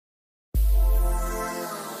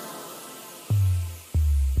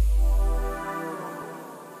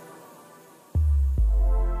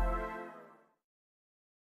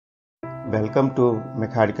Welcome to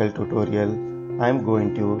Mechanical Tutorial. I am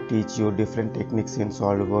going to teach you different techniques in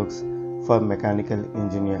SolidWorks for mechanical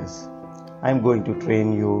engineers. I am going to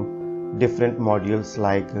train you different modules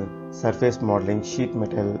like surface modeling, sheet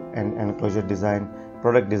metal and enclosure design,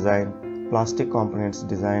 product design, plastic components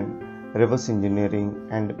design, reverse engineering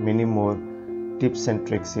and many more tips and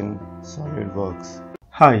tricks in SolidWorks.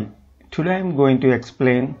 Hi, today I am going to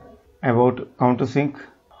explain about countersink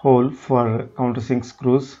hole for countersink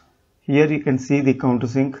screws. Here you can see the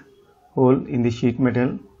countersink hole in the sheet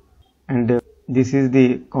metal, and this is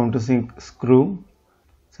the countersink screw.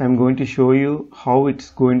 So I am going to show you how it's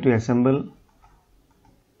going to assemble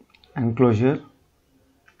enclosure.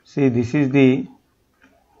 See, this is the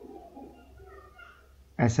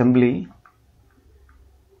assembly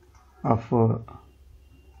of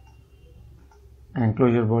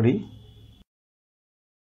enclosure body.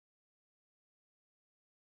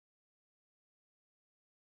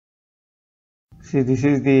 See, this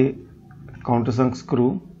is the countersunk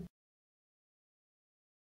screw.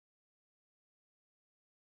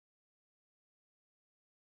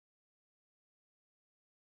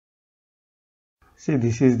 See,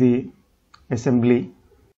 this is the assembly.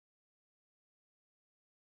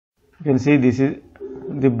 You can see this is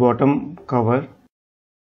the bottom cover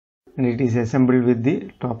and it is assembled with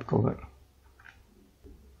the top cover.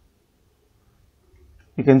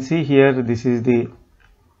 You can see here this is the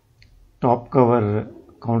top cover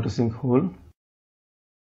countersink hole.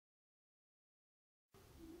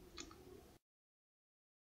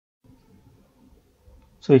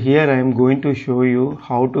 So here I am going to show you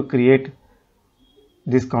how to create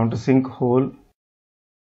this countersink hole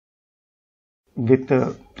with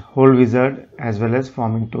a hole wizard as well as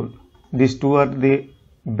forming tool. These two are the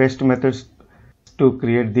best methods to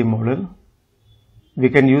create the model. We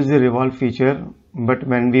can use the revolve feature, but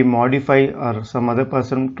when we modify or some other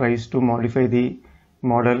person tries to modify the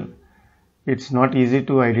model, it's not easy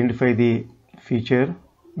to identify the feature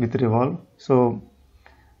with revolve. So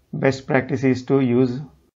best practice is to use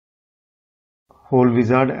hole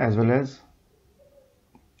wizard as well as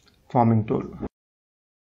forming tool.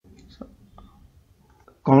 So,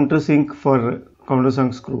 countersink for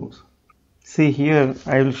countersunk screws. See, here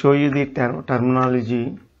I will show you the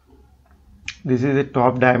terminology. This is the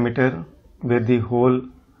top diameter where the hole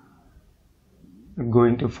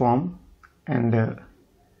going to form, and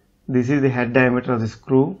this is the head diameter of the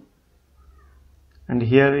screw, and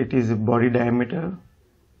here it is body diameter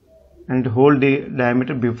and hole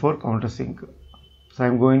diameter before countersink. So I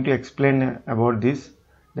am going to explain about this.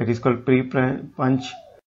 That is called pre-punch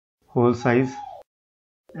hole size,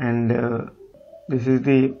 and this is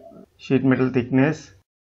the sheet metal thickness,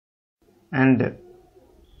 and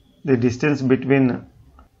the distance between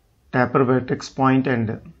taper vertex point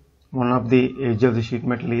and one of the edge of the sheet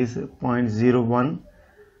metal is 0.01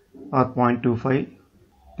 or 0.25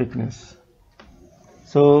 thickness.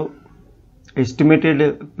 So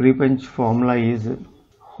estimated pre-punch formula is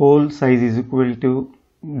hole size is equal to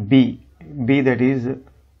B, that is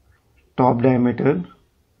top diameter,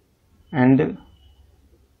 and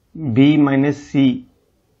B minus C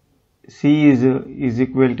is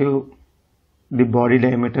equal to the body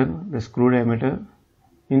diameter, the screw diameter,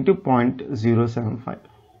 into 0.075.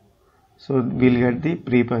 So we'll get the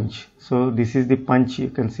pre-punch. So this is the punch, you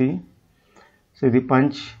can see. So the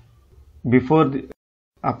punch, before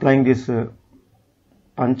applying this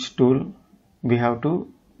punch tool, we have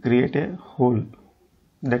to create a hole,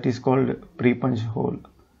 that is called pre-punch hole.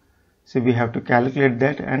 So we have to calculate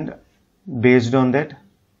that, and based on that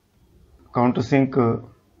countersink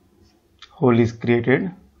hole is created.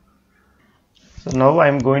 So now I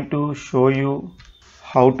am going to show you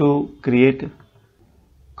how to create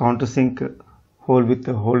countersink hole with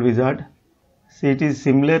the hole wizard. See, it is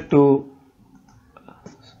similar to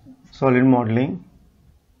solid modeling.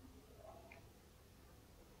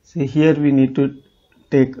 See, here we need to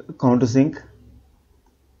take countersink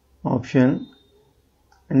option,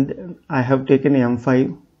 and I have taken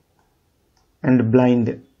M5 and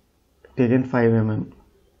blind taken 5 mm,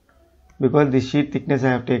 because the sheet thickness I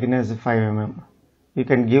have taken as 5 mm. You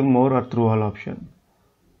can give more or through all option.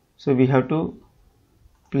 So we have to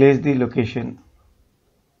place the location.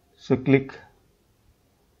 So click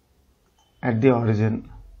at the origin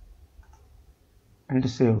and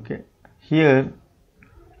say OK. Here,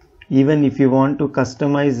 even if you want to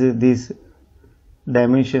customize these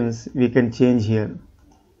dimensions, we can change here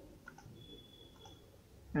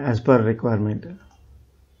as per requirement,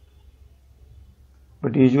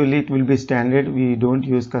 but usually it will be standard. We don't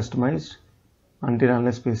use customized until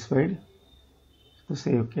unless specified. So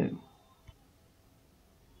say OK.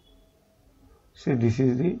 See, this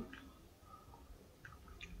is the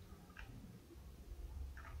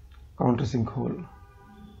countersink hole.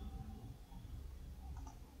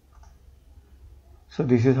 So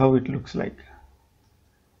this is how it looks like.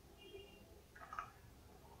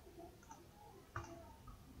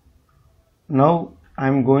 Now I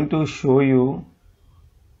am going to show you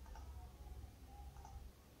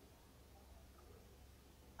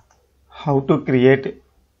how to create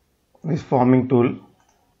this forming tool.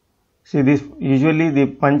 See, this usually the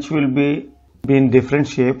punch will be in different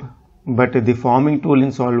shape, but the forming tool in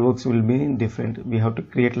SolidWorks will be different. We have to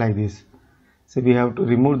create like this. So we have to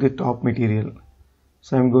remove the top material.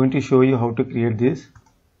 So I am going to show you how to create this.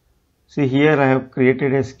 See, here I have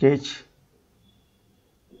created a sketch,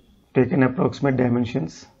 taken approximate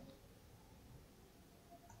dimensions.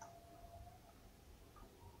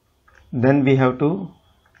 Then we have to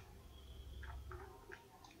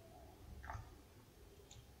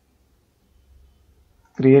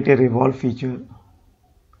create a revolve feature.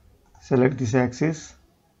 Select this axis.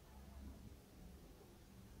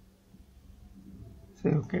 Say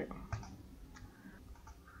OK.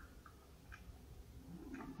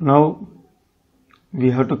 Now we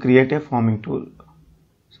have to create a forming tool.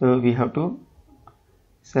 So we have to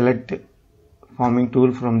select forming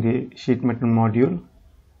tool from the sheet metal module.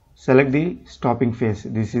 Select the stopping face.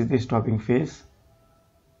 This is the stopping face.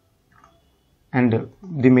 And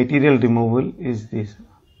the material removal is this.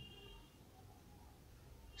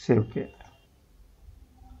 Say OK.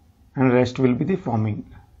 And rest will be the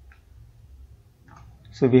forming.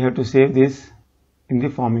 So we have to save this in the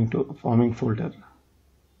forming folder.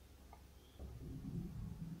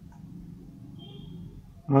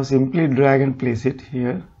 Now simply drag and place it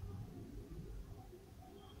here.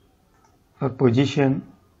 For position,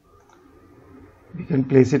 we can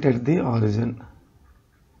place it at the origin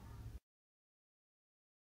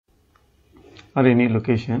or any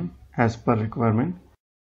location as per requirement.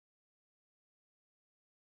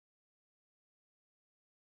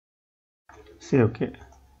 Say OK.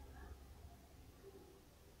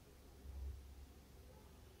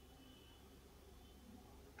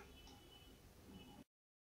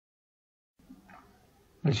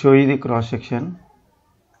 I'll show you the cross section.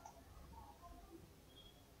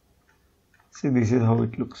 See, this is how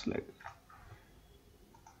it looks like.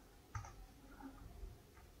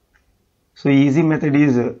 So easy method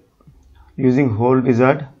is using hole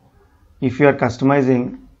wizard. If you are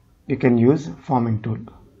customizing, you can use forming tool.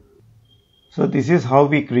 So this is how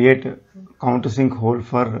we create countersink hole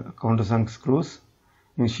for countersunk screws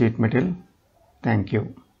in sheet metal. Thank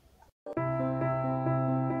you.